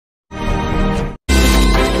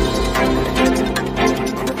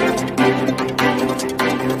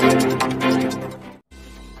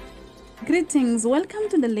Greetings, welcome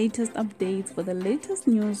to the latest updates for the latest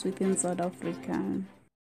news within South Africa.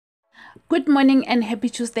 Good morning and happy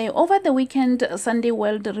Tuesday. Over the weekend, Sunday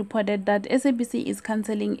World reported that SABC is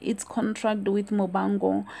cancelling its contract with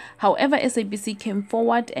Muvhango. However, SABC came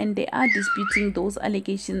forward and they are disputing those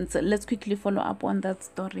allegations. Let's quickly follow up on that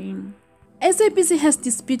story. SABC has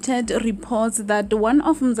disputed reports that one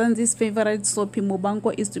of Mzansi's favorite soapy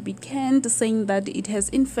Muvhango is to be canned, saying that it has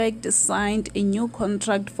in fact signed a new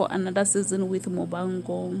contract for another season with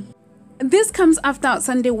Muvhango. This comes after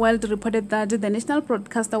Sunday World reported that the national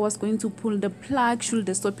broadcaster was going to pull the plug should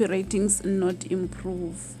the soapy ratings not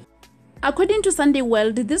improve. According to Sunday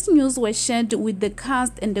World, this news was shared with the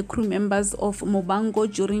cast and the crew members of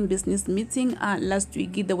Muvhango during business meeting last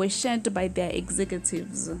week. They were shared by their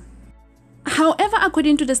executives. However,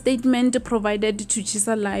 according to the statement provided to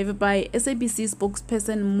Chisa Live by SABC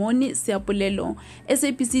spokesperson Moni Siapolelo,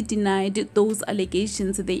 SABC denied those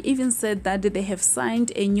allegations. They even said that they have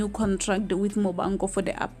signed a new contract with Muvhango for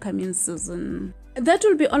the upcoming season. That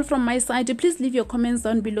will be all from my side. Please leave your comments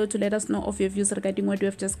down below to let us know of your views regarding what we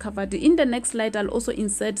have just covered. In the next slide, I'll also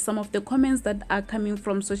insert some of the comments that are coming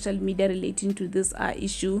from social media relating to this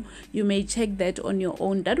issue. You may check that on your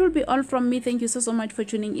own. That will be all from me. Thank you so much for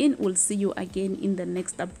tuning in. We'll see you again in the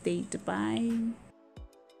next update. Bye.